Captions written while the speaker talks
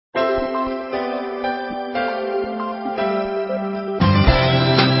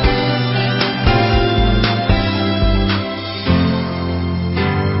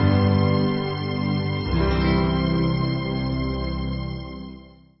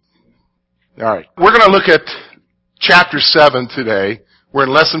All right. We're going to look at chapter 7 today. We're in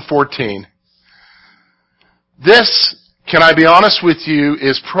lesson 14. This, can I be honest with you,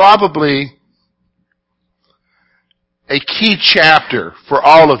 is probably a key chapter for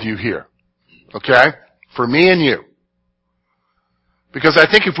all of you here. Okay? For me and you. Because I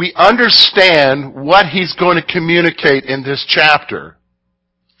think if we understand what he's going to communicate in this chapter,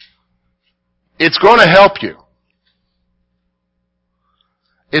 it's going to help you.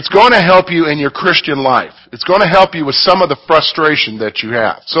 It's going to help you in your Christian life. It's going to help you with some of the frustration that you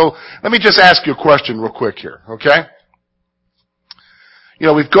have. So let me just ask you a question real quick here, okay? You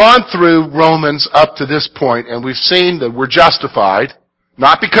know, we've gone through Romans up to this point, and we've seen that we're justified,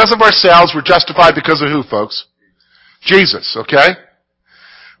 not because of ourselves, we're justified because of who, folks? Jesus, okay?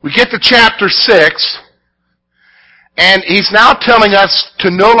 We get to chapter 6, and he's now telling us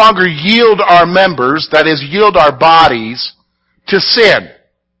to no longer yield our members, that is, yield our bodies, to sin.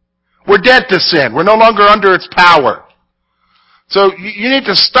 We're dead to sin. We're no longer under its power. So you need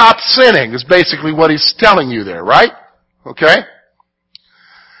to stop sinning is basically what he's telling you there, right? Okay?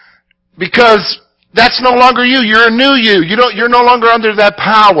 Because that's no longer you. You're a new you. You're no longer under that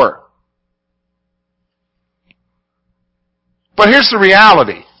power. But here's the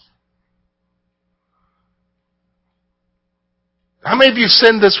reality. How many of you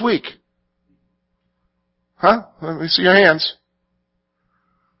sinned this week? Huh? Let me see your hands.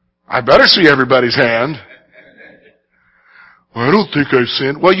 I better see everybody's hand. Well, I don't think I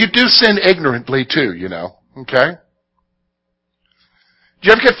sinned. Well, you do sin ignorantly too, you know. Okay? Do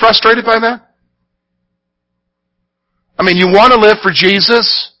you ever get frustrated by that? I mean, you want to live for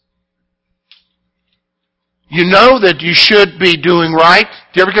Jesus. You know that you should be doing right.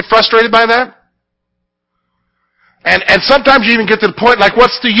 Do you ever get frustrated by that? And sometimes you even get to the point like,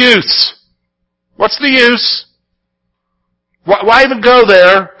 what's the use? What's the use? Why even go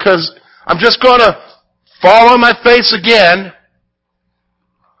there? Because I'm just going to fall on my face again.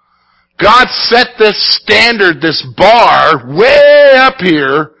 God set this standard, this bar, way up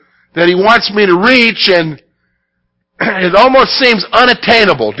here that He wants me to reach, and it almost seems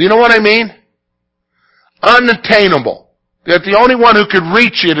unattainable. Do you know what I mean? Unattainable. That the only one who could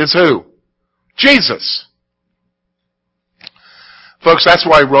reach it is who? Jesus. Folks, that's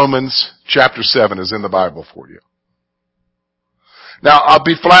why Romans chapter 7 is in the Bible for you. Now, I'll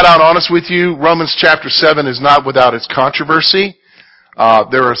be flat out honest with you. Romans chapter 7 is not without its controversy.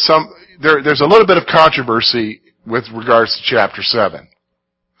 There's a little bit of controversy with regards to chapter 7.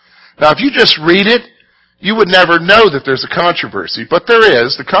 Now, if you just read it, you would never know that there's a controversy. But there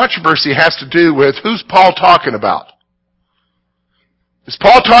is. The controversy has to do with who's Paul talking about. Is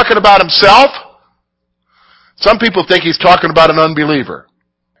Paul talking about himself? Some people think he's talking about an unbeliever.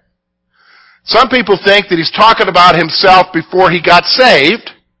 Some people think that he's talking about himself before he got saved.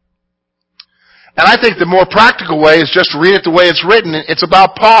 And I think the more practical way is just to read it the way it's written. It's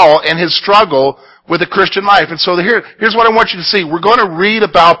about Paul and his struggle with the Christian life. And so here's what I want you to see. We're going to read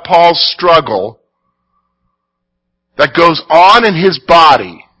about Paul's struggle that goes on in his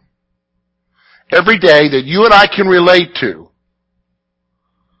body every day that you and I can relate to.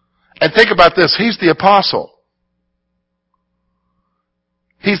 And think about this. He's the apostle.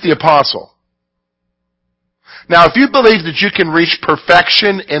 He's the apostle. Now, if you believe that you can reach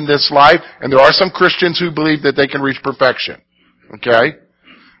perfection in this life, and there are some Christians who believe that they can reach perfection, okay?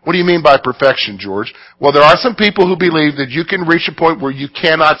 What do you mean by perfection, George? Well, there are some people who believe that you can reach a point where you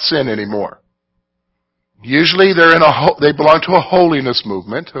cannot sin anymore. Usually they belong to a holiness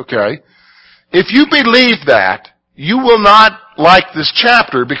movement, okay? If you believe that, you will not like this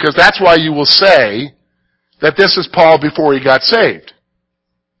chapter because that's why you will say that this is Paul before he got saved.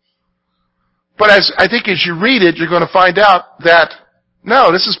 But I think as you read it, you're going to find out that,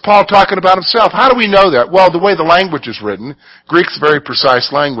 no, this is Paul talking about himself. How do we know that? Well, the way the language is written, Greek's very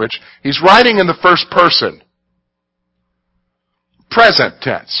precise language, he's writing in the first person. Present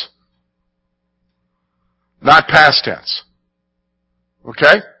tense. Not past tense.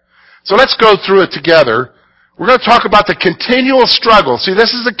 Okay? So let's go through it together. We're going to talk about the continual struggle. See,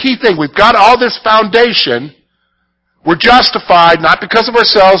 this is the key thing. We've got all this foundation. We're justified, not because of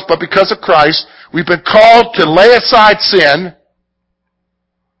ourselves, but because of Christ. We've been called to lay aside sin.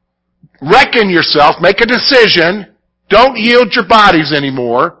 Reckon yourself. Make a decision. Don't yield your bodies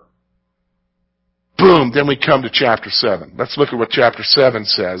anymore. Boom. Then we come to chapter 7. Let's look at what chapter 7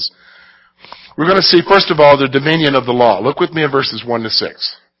 says. We're going to see, first of all, the dominion of the law. Look with me in verses 1 to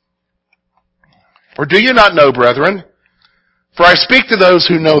 6. Or do you not know, brethren, for I speak to those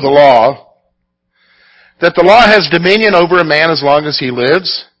who know the law, that the law has dominion over a man as long as he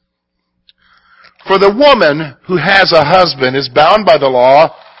lives? For the woman who has a husband is bound by the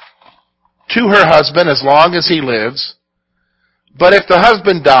law to her husband as long as he lives. But if the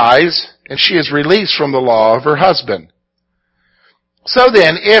husband dies, and she is released from the law of her husband. So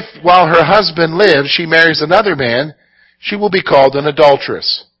then, if while her husband lives she marries another man, she will be called an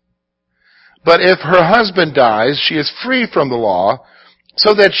adulteress. But if her husband dies, she is free from the law,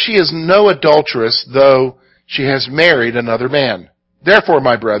 so that she is no adulteress, though she has married another man. Therefore,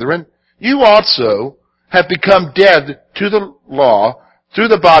 my brethren, you also have become dead to the law through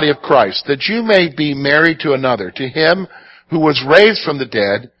the body of Christ, that you may be married to another, to him who was raised from the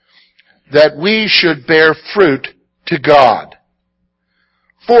dead, that we should bear fruit to God.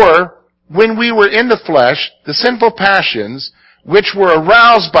 For when we were in the flesh, the sinful passions, which were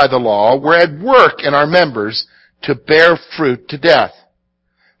aroused by the law, were at work in our members to bear fruit to death.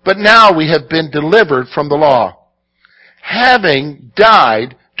 But now we have been delivered from the law, having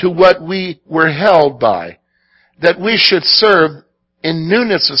died to what we were held by, that we should serve in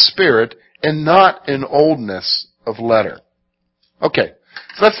newness of spirit and not in oldness of letter. Okay,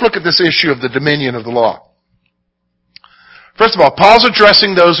 so let's look at this issue of the dominion of the law. First of all, Paul's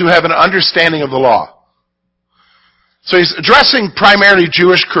addressing those who have an understanding of the law. So he's addressing primarily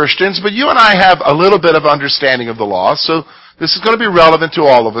Jewish Christians, but you and I have a little bit of understanding of the law, so this is going to be relevant to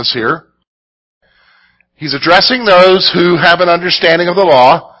all of us here. He's addressing those who have an understanding of the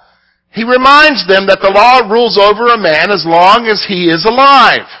law. He reminds them that the law rules over a man as long as he is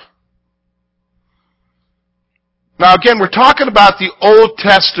alive. Now again, we're talking about the Old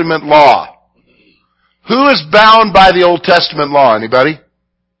Testament law. Who is bound by the Old Testament law? Anybody?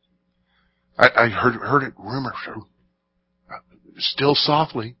 I heard it rumored. Still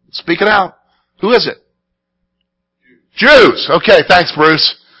softly. Speak it out. Who is it? Jews. Okay, thanks,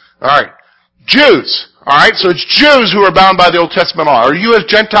 Bruce. All right. Jews. All right, so it's Jews who are bound by the Old Testament law. Are you as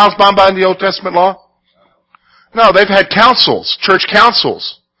Gentiles bound by the Old Testament law? No, they've had councils, church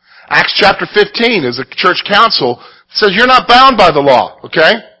councils. Acts chapter 15 is a church council that says you're not bound by the law,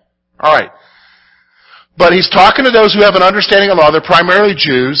 okay? All right. But he's talking to those who have an understanding of law. They're primarily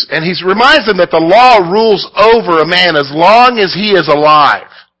Jews, and he reminds them that the law rules over a man as long as he is alive.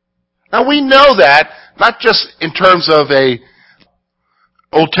 Now we know that, not just in terms of a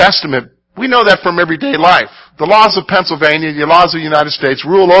Old Testament. We know that from everyday life. The laws of Pennsylvania, the laws of the United States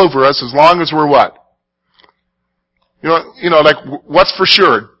rule over us as long as we're what? You know, like what's for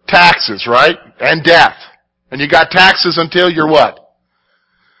sure? Taxes, right? And death. And you got taxes until you're what?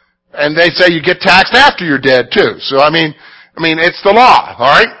 And they say you get taxed after you're dead too. So I mean, it's the law,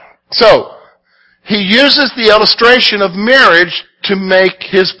 alright? So, he uses the illustration of marriage to make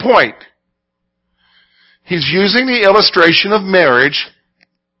his point. He's using the illustration of marriage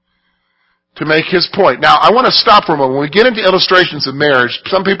to make his point. Now, I want to stop for a moment. When we get into illustrations of marriage,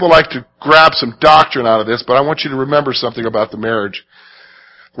 some people like to grab some doctrine out of this, but I want you to remember something about the marriage.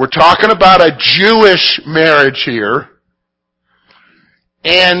 We're talking about a Jewish marriage here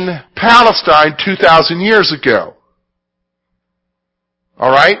in Palestine 2,000 years ago.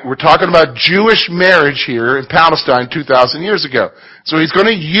 Alright? We're talking about Jewish marriage here in Palestine 2,000 years ago. So he's going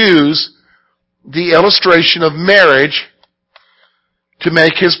to use the illustration of marriage to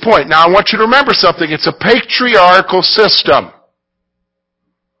make his point. Now I want you to remember something. It's a patriarchal system.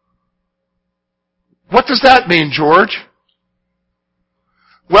 What does that mean, George?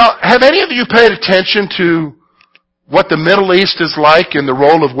 Well, have any of you paid attention to what the Middle East is like and the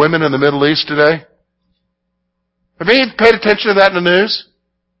role of women in the Middle East today? Have any of you paid attention to that in the news?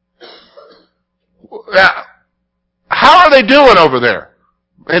 How are they doing over there?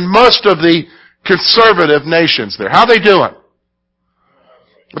 In most of the conservative nations there. How are they doing?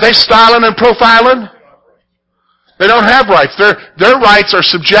 Are they styling and profiling? They don't have rights. Their rights are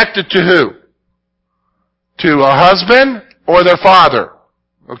subjected to who? To a husband or their father.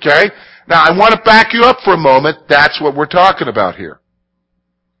 Okay? Now, I want to back you up for a moment. That's what we're talking about here.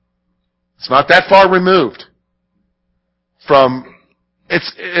 It's not that far removed from,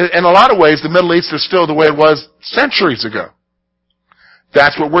 in a lot of ways, the Middle East is still the way it was centuries ago.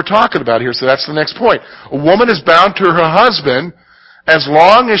 That's what we're talking about here, so that's the next point. A woman is bound to her husband as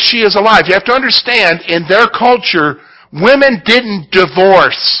long as she is alive. You have to understand, in their culture, women didn't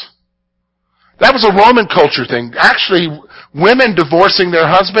divorce. That was a Roman culture thing. Actually, women divorcing their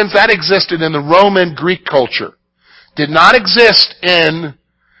husbands, that existed in the Roman Greek culture. Did not exist in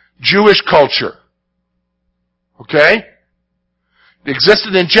Jewish culture. Okay? It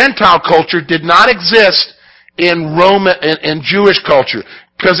existed in Gentile culture, did not exist in Jewish culture.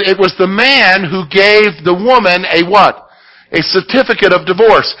 Because it was the man who gave the woman a what? A certificate of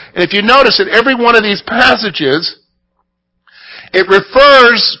divorce. And if you notice in every one of these passages, it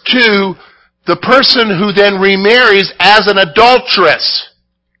refers to the person who then remarries as an adulteress.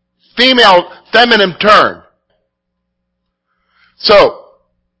 feminine turn. So,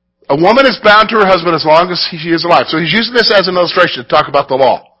 a woman is bound to her husband as long as she is alive. So he's using this as an illustration to talk about the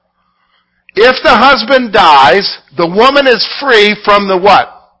law. If the husband dies, the woman is free from the what?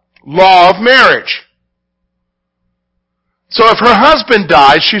 Law of marriage. So if her husband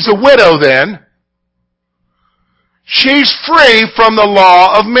dies, she's a widow then. She's free from the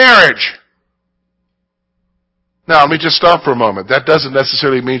law of marriage. Now, let me just stop for a moment. That doesn't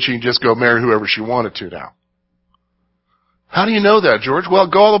necessarily mean she can just go marry whoever she wanted to now. How do you know that, George? Well,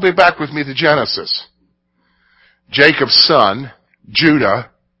 go all the way back with me to Genesis. Jacob's son,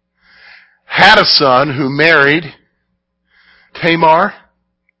 Judah, had a son who married Tamar,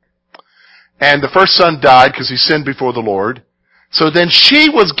 and the first son died because he sinned before the Lord. So then she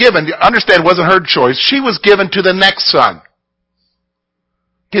was given, understand it wasn't her choice, she was given to the next son.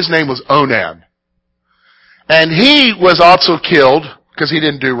 His name was Onan. And he was also killed because he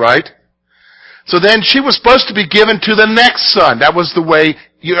didn't do right. So then she was supposed to be given to the next son. That was the way,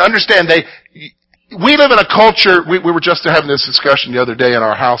 you understand, we live in a culture, we were just having this discussion the other day in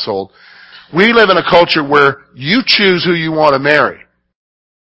our household. We live in a culture where you choose who you want to marry.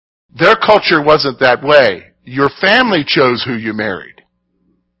 Their culture wasn't that way. Your family chose who you married.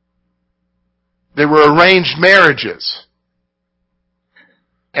 They were arranged marriages.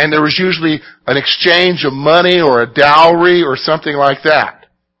 And there was usually an exchange of money or a dowry or something like that.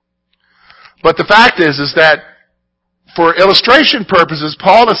 But the fact is that for illustration purposes,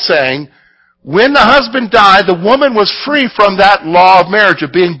 Paul is saying, when the husband died, the woman was free from that law of marriage,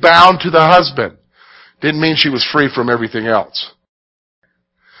 of being bound to the husband. Didn't mean she was free from everything else.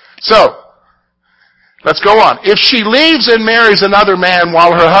 So, let's go on. If she leaves and marries another man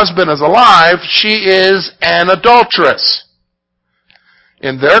while her husband is alive, she is an adulteress.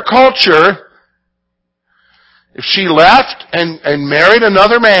 In their culture, if she left and married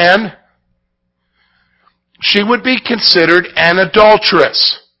another man, she would be considered an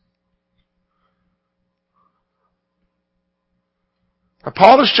adulteress. Now,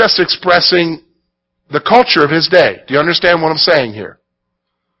 Paul is just expressing the culture of his day. Do you understand what I'm saying here?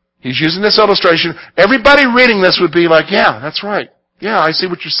 He's using this illustration. Everybody reading this would be like, yeah, that's right. Yeah, I see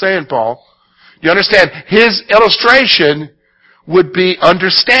what you're saying, Paul. You understand? His illustration would be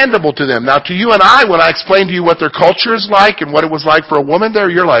understandable to them. Now, to you and I, when I explain to you what their culture is like and what it was like for a woman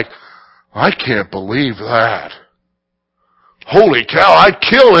there, you're like, I can't believe that. Holy cow, I'd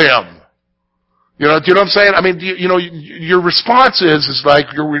kill him. Do you know what I'm saying? I mean, your response is like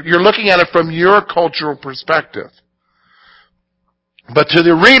you're looking at it from your cultural perspective. But to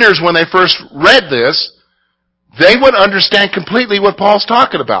the readers, when they first read this, they would understand completely what Paul's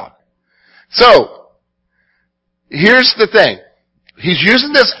talking about. So, here's the thing. He's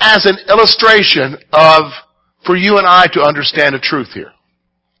using this as an illustration for you and I to understand a truth here.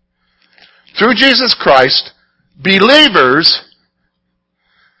 Through Jesus Christ, believers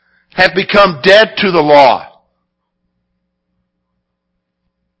have become dead to the law.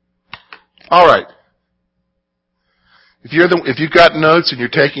 All right. If you've got notes and you're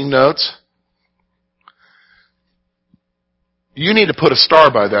taking notes, you need to put a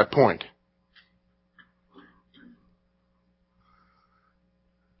star by that point.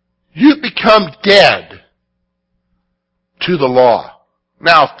 You've become dead to the law.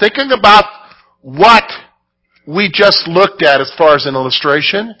 Now, thinking about what we just looked at as far as an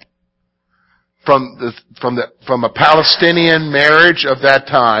illustration from a Palestinian marriage of that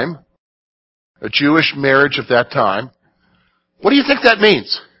time, a Jewish marriage of that time, what do you think that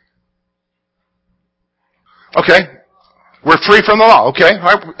means? Okay. We're free from the law. Okay.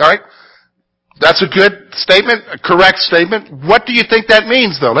 All right. That's a good statement, a correct statement. What do you think that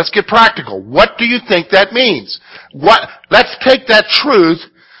means, though? Let's get practical. What do you think that means? Let's take that truth,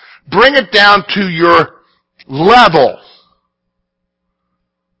 bring it down to your level.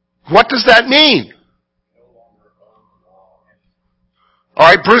 What does that mean? All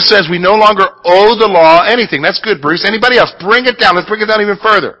right, Bruce says we no longer owe the law anything. That's good, Bruce. Anybody else? Bring it down. Let's bring it down even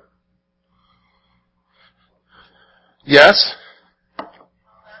further. Yes?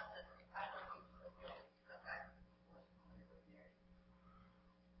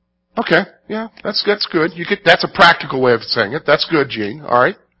 Okay, yeah, that's good. That's a practical way of saying it. That's good, Gene. All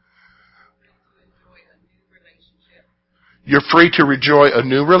right. You're free to enjoy a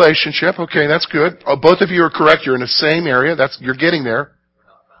new relationship. Okay, that's good. Both of you are correct. You're in the same area. You're getting there.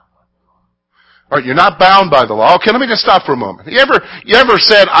 All right, you're not bound by the law. Okay, let me just stop for a moment. You ever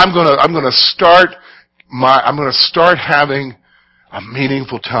said, I'm gonna start having a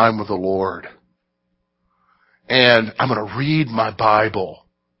meaningful time with the Lord, and I'm gonna read my Bible,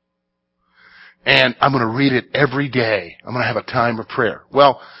 and I'm gonna read it every day. I'm gonna have a time of prayer.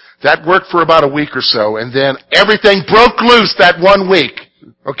 Well, That worked for about a week or so, and then everything broke loose that 1 week.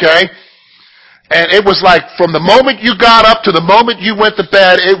 Okay? And it was like from the moment you got up to the moment you went to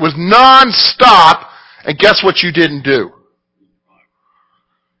bed, it was non-stop, and guess what you didn't do?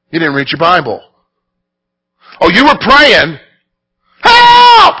 You didn't read your Bible. Oh, you were praying,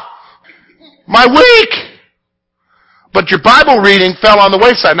 help! My week! But your Bible reading fell on the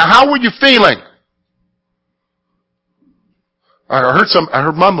wayside. Now, how were you feeling? I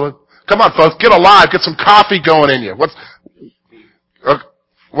heard mumbling. Come on, folks, get alive. Get some coffee going in you. What?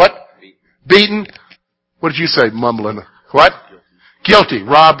 Beaten? What did you say, mumbling? What? Guilty.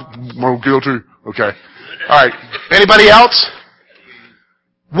 Rob, more guilty. Okay. All right. Anybody else?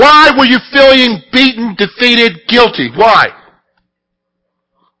 Why were you feeling beaten, defeated, guilty? Why?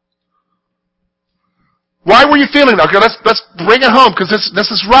 Why were you feeling that? Okay, let's bring it home because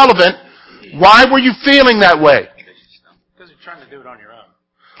this is relevant. Why were you feeling that way? Because you're trying to do it on your own.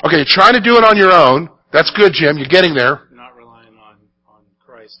 Okay, you're trying to do it on your own. That's good, Jim. You're getting there. You're not relying on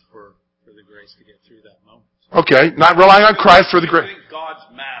Christ for the grace to get through that moment. Okay, not relying on Christ for the grace. I think God's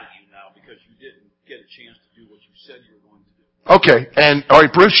mad at you now because you didn't get a chance to do what you said you were going to do. Okay, and all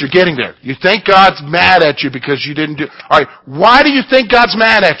right, Bruce, you're getting there. You think God's mad at you because you didn't do. All right, why do you think God's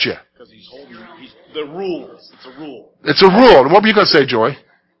mad at you? Because he's holding the rules. It's a rule. It's a rule. And what were you going to say, Joy?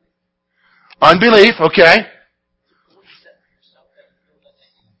 Unbelief. Okay.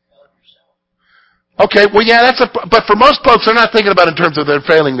 Okay. Well, yeah, but for most folks, they're not thinking about it in terms of they're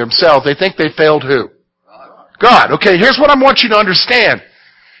failing themselves. They think they failed who? God. Okay. Here's what I want you to understand.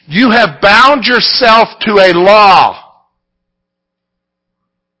 You have bound yourself to a law.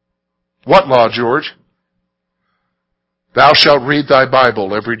 What law, George? Thou shalt read thy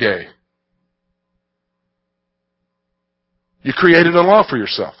Bible every day. You created a law for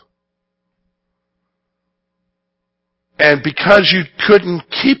yourself. And because you couldn't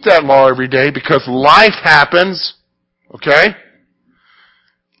keep that law every day because life happens, okay?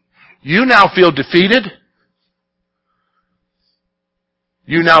 You now feel defeated.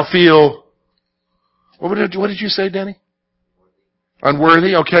 You now feel, what did you say, Denny?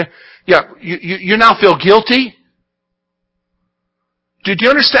 Unworthy, okay. Yeah, you now feel guilty. Do you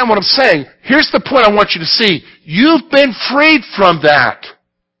understand what I'm saying? Here's the point I want you to see. You've been freed from that.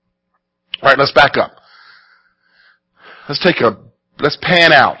 All right, let's back up. Let's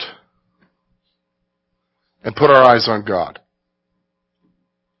pan out and put our eyes on God.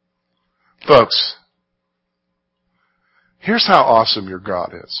 Folks, here's how awesome your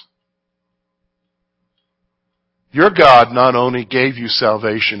God is. Your God not only gave you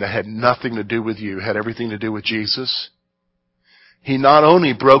salvation that had nothing to do with you, had everything to do with Jesus. He not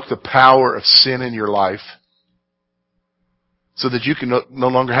only broke the power of sin in your life so that you can no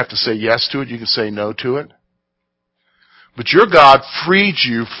longer have to say yes to it, you can say no to it. But your God freed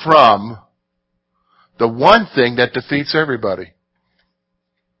you from the one thing that defeats everybody.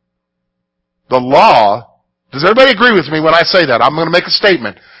 The law, does everybody agree with me when I say that? I'm going to make a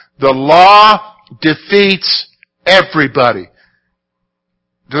statement. The law defeats everybody.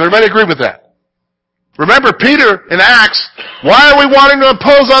 Does everybody agree with that? Remember Peter in Acts, why are we wanting to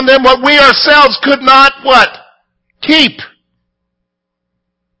impose on them what we ourselves could not, what? Keep.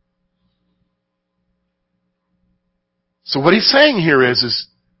 So what he's saying here is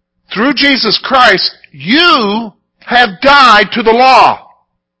through Jesus Christ, you have died to the law.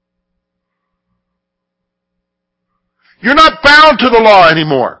 You're not bound to the law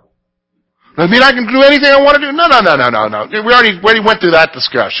anymore. Does that mean I can do anything I want to do? No. We already went through that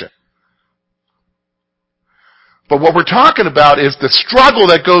discussion. But what we're talking about is the struggle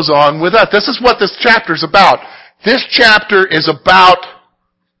that goes on with us. This is what this chapter is about. This chapter is about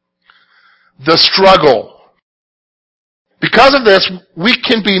the struggle. Because of this, we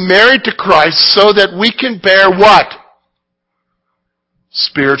can be married to Christ so that we can bear what?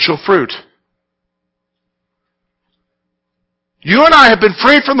 Spiritual fruit. You and I have been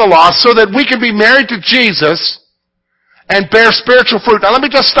freed from the law so that we can be married to Jesus and bear spiritual fruit. Now let me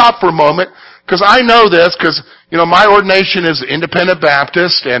just stop for a moment, because I know this, because, my ordination is Independent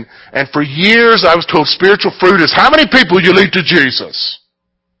Baptist, and for years I was told spiritual fruit is how many people you lead to Jesus.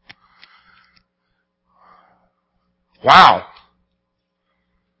 Wow.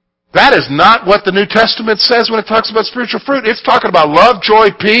 That is not what the New Testament says when it talks about spiritual fruit. It's talking about love, joy,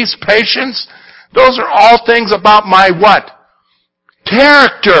 peace, patience. Those are all things about my what?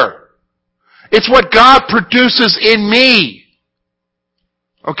 Character. It's what God produces in me.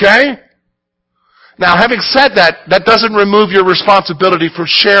 Okay? Now, having said that, that doesn't remove your responsibility for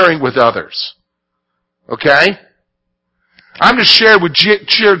sharing with others. Okay? I'm to share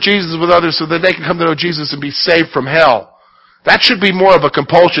Jesus with others so that they can come to know Jesus and be saved from hell. That should be more of a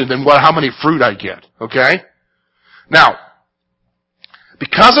compulsion than how many fruit I get, okay? Now,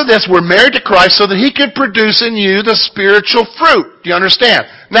 because of this, we're married to Christ so that He can produce in you the spiritual fruit. Do you understand?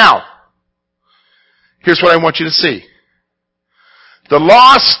 Now, here's what I want you to see. The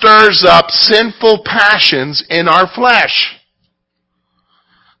law stirs up sinful passions in our flesh.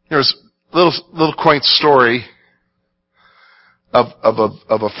 There's a little quaint story of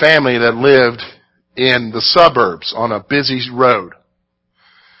a family that lived in the suburbs on a busy road.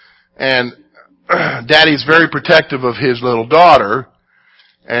 And Daddy's very protective of his little daughter,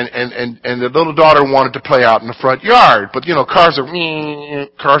 and the little daughter wanted to play out in the front yard, but cars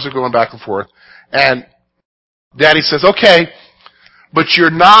are going back and forth. And Daddy says, "Okay, but you're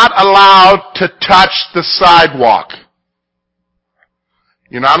not allowed to touch the sidewalk.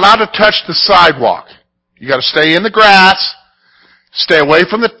 You're not allowed to touch the sidewalk. You got to stay in the grass. Stay away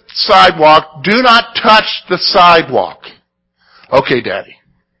from the sidewalk. Do not touch the sidewalk." "Okay, Daddy."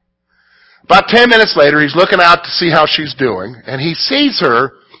 About 10 minutes later, he's looking out to see how she's doing, and he sees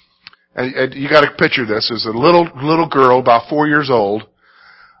her, and you got to picture this, as a little girl, about 4 years old,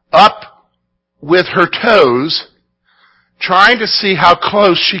 up with her toes, trying to see how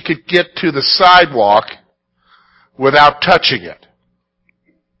close she could get to the sidewalk without touching it.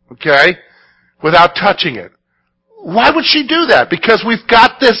 Okay? Without touching it. Why would she do that? Because we've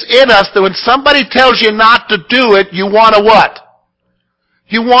got this in us that when somebody tells you not to do it, you want to what?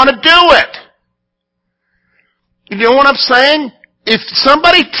 You want to do it. You know what I'm saying? If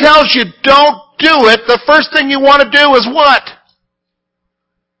somebody tells you don't do it, the first thing you want to do is what?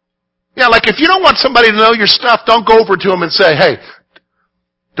 Yeah, like if you don't want somebody to know your stuff, don't go over to them and say, "Hey,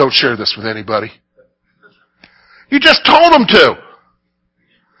 don't share this with anybody." You just told them to.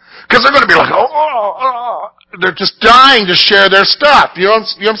 Because they're going to be like, oh. They're just dying to share their stuff. You know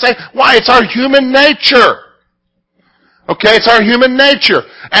what I'm saying? Why? It's our human nature. Okay, it's our human nature.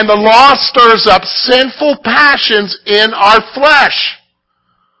 And the law stirs up sinful passions in our flesh.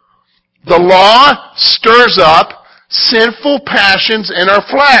 The law stirs up sinful passions in our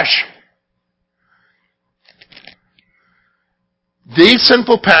flesh. These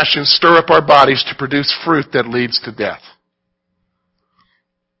sinful passions stir up our bodies to produce fruit that leads to death.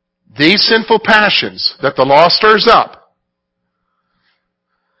 These sinful passions that the law stirs up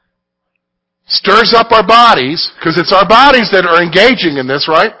our bodies, because it's our bodies that are engaging in this,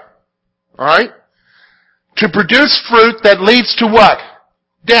 right? Alright? To produce fruit that leads to what?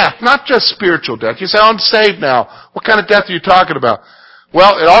 Death. Not just spiritual death. You say, "I'm saved now." What kind of death are you talking about?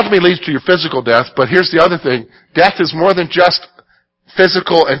 Well, it ultimately leads to your physical death, but here's the other thing. Death is more than just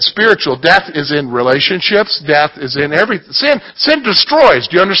physical and spiritual. Death is in relationships. Death is in everything. Sin destroys.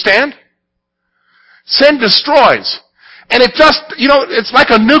 Do you understand? Sin destroys. And it just, it's like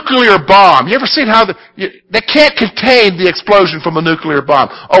a nuclear bomb. You ever seen how they can't contain the explosion from a nuclear bomb.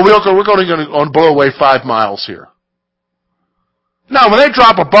 "Oh, we're going to blow away 5 miles here." No, when they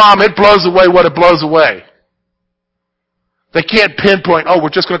drop a bomb, it blows away what it blows away. They can't pinpoint, "Oh, we're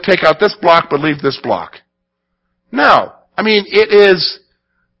just going to take out this block but leave this block." No. I mean, it is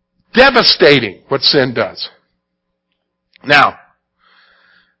devastating what sin does. Now,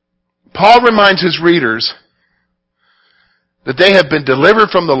 Paul reminds his readers that they have been delivered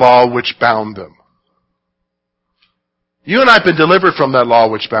from the law which bound them. You and I have been delivered from that law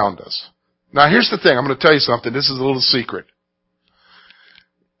which bound us. Now, here's the thing. I'm going to tell you something. This is a little secret.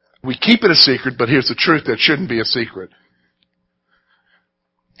 We keep it a secret, but here's the truth that shouldn't be a secret.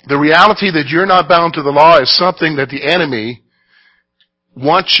 The reality that you're not bound to the law is something that the enemy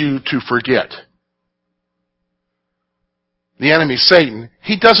wants you to forget. The enemy, Satan,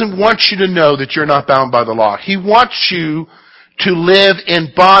 he doesn't want you to know that you're not bound by the law. He wants you to live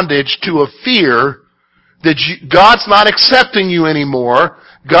in bondage to a fear that God's not accepting you anymore.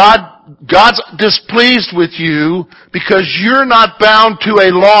 God's displeased with you because you're not bound to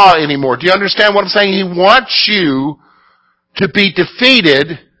a law anymore. Do you understand what I'm saying? He wants you to be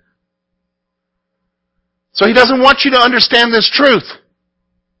defeated. So he doesn't want you to understand this truth.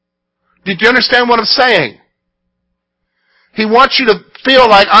 Did you understand what I'm saying? He wants you to feel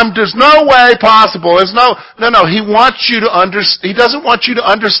like there's no way possible. There's no. He wants you to he doesn't want you to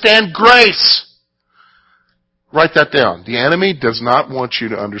understand grace. Write that down. The enemy does not want you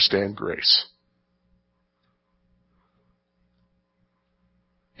to understand grace.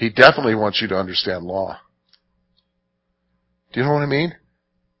 He definitely wants you to understand law. Do you know what I mean?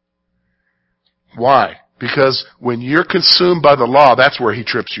 Why? Because when you're consumed by the law, that's where he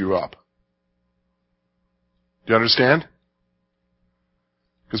trips you up. Do you understand?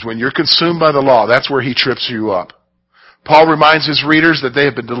 Because when you're consumed by the law, that's where he trips you up. Paul reminds his readers that they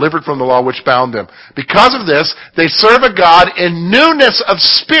have been delivered from the law which bound them. Because of this, they serve a God in newness of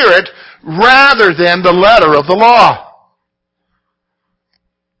spirit rather than the letter of the law.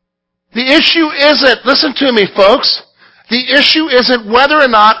 The issue isn't, listen to me folks, the issue isn't whether or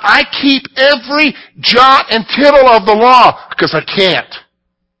not I keep every jot and tittle of the law, because I can't.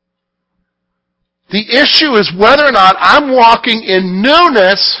 The issue is whether or not I'm walking in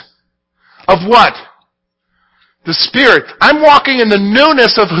newness of what? The Spirit. I'm walking in the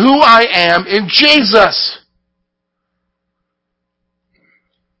newness of who I am in Jesus.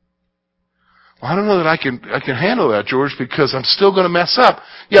 Well, I don't know that I can handle that, George, because I'm still going to mess up.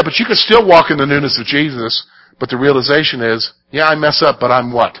 Yeah, but you can still walk in the newness of Jesus, but the realization is, yeah, I mess up, but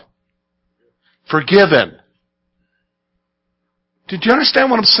I'm what? Forgiven. Did you understand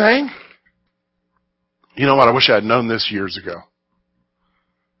what I'm saying? You know what? I wish I had known this years ago.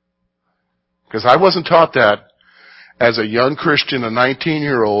 Because I wasn't taught that as a young Christian, a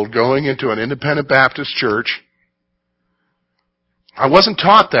 19-year-old, going into an independent Baptist church. I wasn't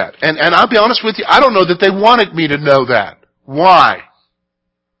taught that. And I'll be honest with you, I don't know that they wanted me to know that. Why?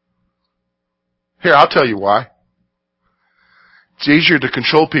 Here, I'll tell you why. It's easier to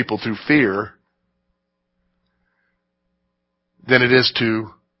control people through fear than it is to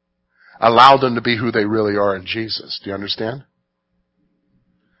allow them to be who they really are in Jesus. Do you understand?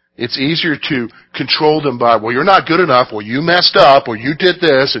 It's easier to control them by, well, you're not good enough, well, you messed up, or you did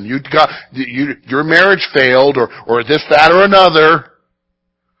this, and your marriage failed, or this, that, or another.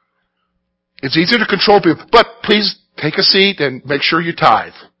 It's easier to control people. But please take a seat and make sure you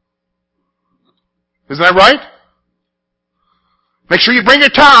tithe. Isn't that right? Make sure you bring your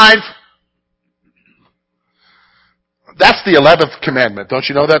tithe. That's the 11th commandment. Don't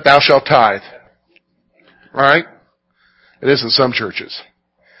you know that? Thou shalt tithe. All right? It is in some churches.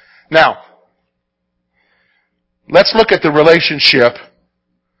 Now, let's look at the relationship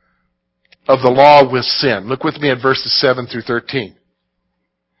of the law with sin. Look with me at verses 7 through 13.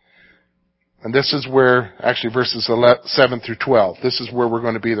 And this is where, actually verses 7 through 12. This is where we're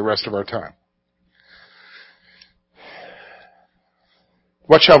going to be the rest of our time.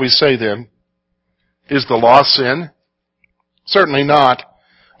 What shall we say then? Is the law sin? Certainly not.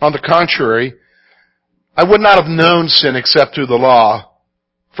 On the contrary, I would not have known sin except through the law.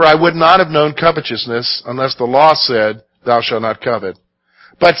 For I would not have known covetousness unless the law said, thou shalt not covet.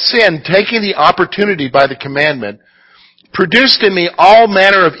 But sin, taking the opportunity by the commandment, produced in me all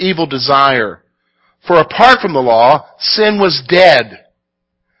manner of evil desire. For apart from the law, sin was dead.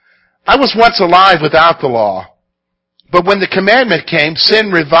 I was once alive without the law. But when the commandment came,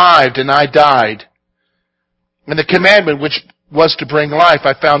 sin revived and I died. And the commandment which was to bring life,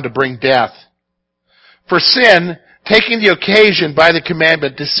 I found to bring death. For sin, taking the occasion by the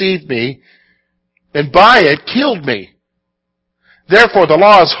commandment, deceived me, and by it killed me. Therefore the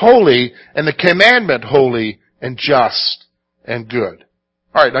law is holy, and the commandment holy and just and good.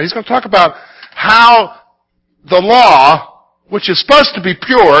 All right, now he's going to talk about how the law, which is supposed to be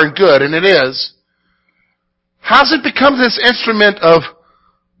pure and good, and it is, how's it become this instrument of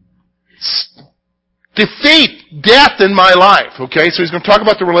defeat, death in my life? Okay, so he's going to talk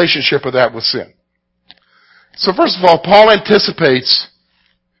about the relationship of that with sin. So first of all, Paul anticipates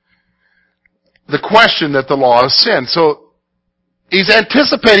the question that the law is sin. So he's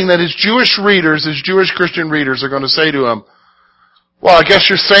anticipating that his Jewish readers, his Jewish Christian readers are going to say to him, well, I guess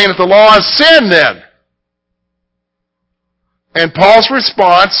you're saying that the law is sin then. And Paul's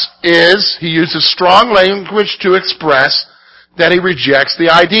response is, he uses strong language to express that he rejects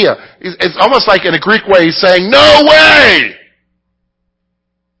the idea. It's almost like in a Greek way he's saying, no way!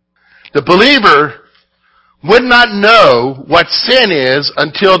 The believer would not know what sin is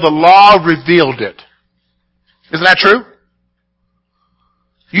until the law revealed it. Isn't that true?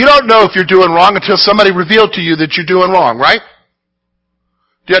 You don't know if you're doing wrong until somebody revealed to you that you're doing wrong, right?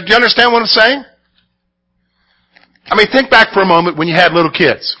 Do you understand what I'm saying? I mean, think back for a moment when you had little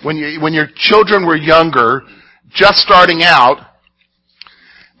kids. When your children were younger, just starting out,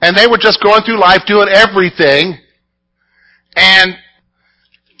 and they were just going through life doing everything, and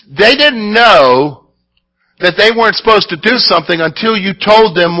they didn't know that they weren't supposed to do something until you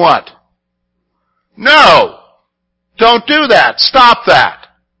told them what? No! Don't do that. Stop that.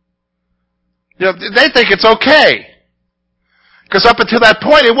 You know, they think it's okay. Because up until that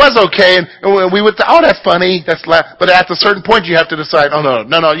point, it was okay, and we would, oh, that's funny, but at a certain point, you have to decide, oh,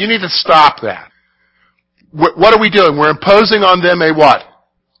 no, you need to stop that. What are we doing? We're imposing on them a what?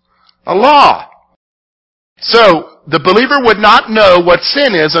 A law. So, the believer would not know what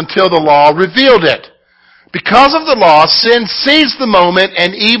sin is until the law revealed it. Because of the law, sin seized the moment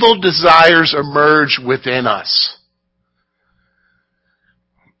and evil desires emerge within us.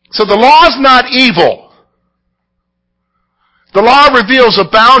 So the law is not evil. The law reveals a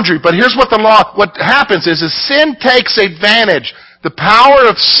boundary, but here's what what happens is sin takes advantage. The power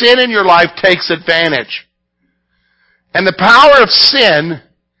of sin in your life takes advantage. And the power of sin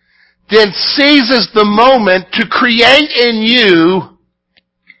then seizes the moment to create in you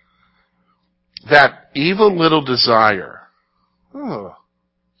that evil little desire. Oh,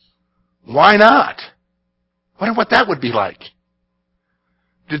 why not? I wonder what that would be like.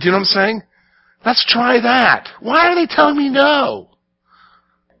 Do you know what I'm saying? Let's try that. Why are they telling me no?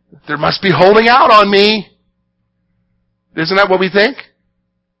 There must be holding out on me. Isn't that what we think?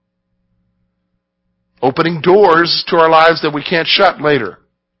 Opening doors to our lives that we can't shut later.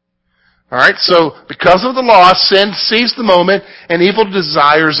 Alright, so because of the law, sin seized the moment and evil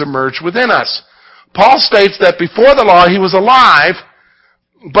desires emerge within us. Paul states that before the law he was alive,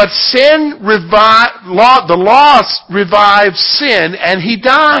 but the law revived sin and he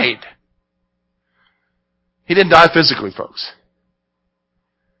died. He didn't die physically, folks.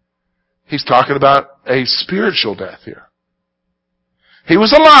 He's talking about a spiritual death here. He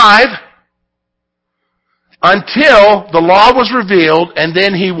was alive until the law was revealed, and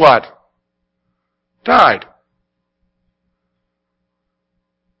then he what? Died.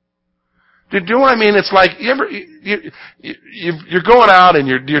 Do you know what I mean? It's like you're going out and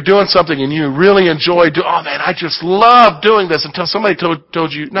you're doing something and you really enjoy oh man, I just love doing this, until somebody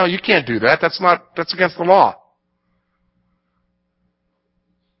told you, no, you can't do that. That's against the law.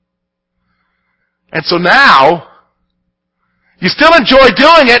 And so now, you still enjoy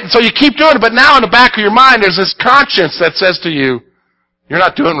doing it, and so you keep doing it, but now in the back of your mind there's this conscience that says to you, you're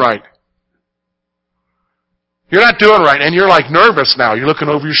not doing right. You're not doing right, and you're like nervous now. You're looking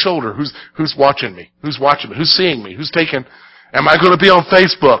over your shoulder. Who's watching me? Who's watching me? Who's seeing me? Who's taking, am I going to be on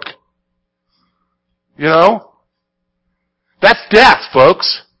Facebook? You know? That's death,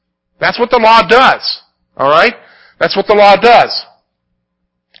 folks. That's what the law does. Alright? That's what the law does.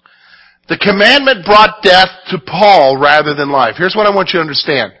 The commandment brought death to Paul rather than life. Here's what I want you to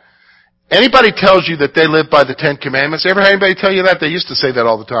understand. Anybody tells you that they live by the 10 Commandments, ever had anybody tell you that? They used to say that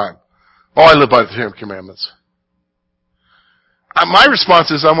all the time. Oh, I live by the 10 Commandments. My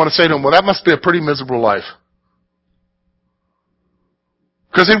response is I want to say to them, well, that must be a pretty miserable life.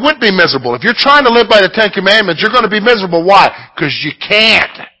 Because it would be miserable. If you're trying to live by the 10 Commandments, you're going to be miserable. Why? Because you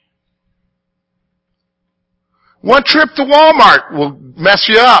can't. One trip to Walmart will mess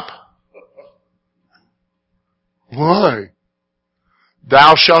you up. Why?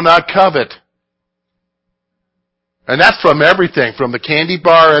 Thou shalt not covet. And that's from everything, from the candy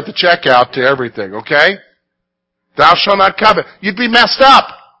bar at the checkout to everything, okay? Thou shalt not covet. You'd be messed up.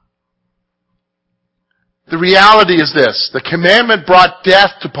 The reality is this. The commandment brought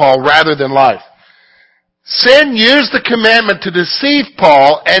death to Paul rather than life. Sin used the commandment to deceive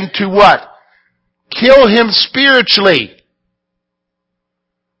Paul and to what? Kill him spiritually.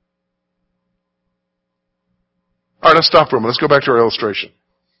 Alright, let's stop for a moment. Let's go back to our illustration.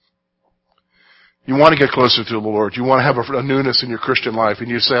 You want to get closer to the Lord. You want to have a newness in your Christian life. And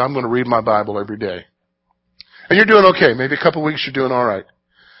you say, I'm going to read my Bible every day. And you're doing okay. Maybe a couple of weeks you're doing alright.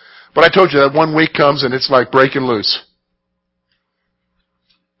 But I told you that one week comes and it's like breaking loose.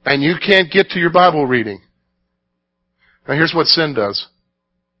 And you can't get to your Bible reading. Now here's what sin does.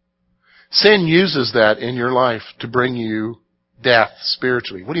 Sin uses that in your life to bring you death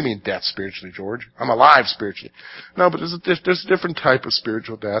spiritually. What do you mean death spiritually, George? I'm alive spiritually. No, but there's a different type of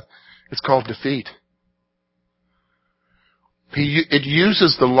spiritual death. It's called defeat. It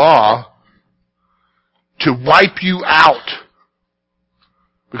uses the law to wipe you out.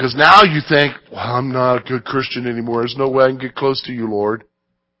 Because now you think, well, I'm not a good Christian anymore. There's no way I can get close to you, Lord.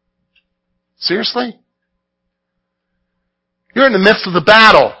 Seriously? You're in the midst of the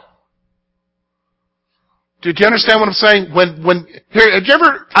battle. Do you understand what I'm saying?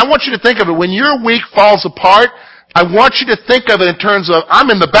 I want you to think of it. When your week falls apart, I want you to think of it in terms of,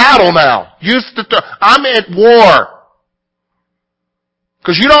 I'm in the battle now. I'm at war.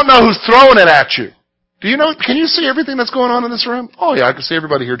 Because you don't know who's throwing it at you. Do you know, can you see everything that's going on in this room? Oh yeah, I can see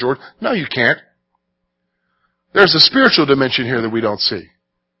everybody here, George. No, you can't. There's a spiritual dimension here that we don't see.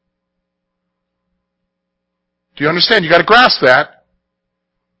 Do you understand? You got to grasp that.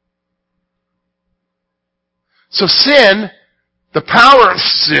 So sin, the power of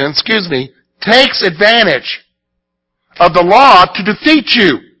sin, takes advantage of the law to defeat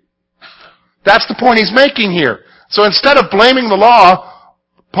you. That's the point he's making here. So instead of blaming the law,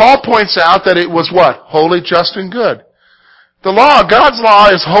 Paul points out that it was what? Holy, just, and good. The law, God's law,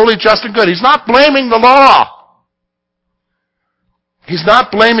 is holy, just, and good. He's not blaming the law. He's not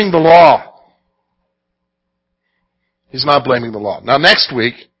blaming the law. He's not blaming the law. Now next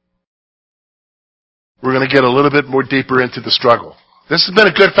week, we're going to get a little bit more deeper into the struggle. This has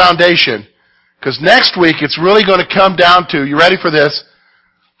been a good foundation, because next week it's really going to come down to, you ready for this?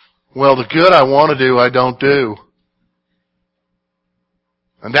 Well, the good I want to do, I don't do.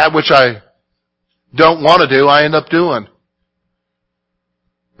 And that which I don't want to do, I end up doing.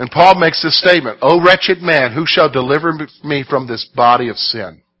 And Paul makes this statement, O wretched man, who shall deliver me from this body of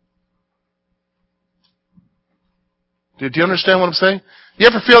sin? Do you understand what I'm saying? You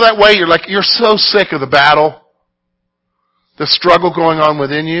ever feel that way? You're so sick of the battle, the struggle going on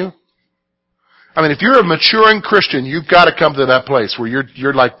within you. I mean, if you're a maturing Christian, you've got to come to that place where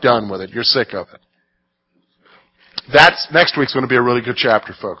you're like done with it. You're sick of it. Next week's going to be a really good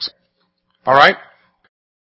chapter, folks. All right?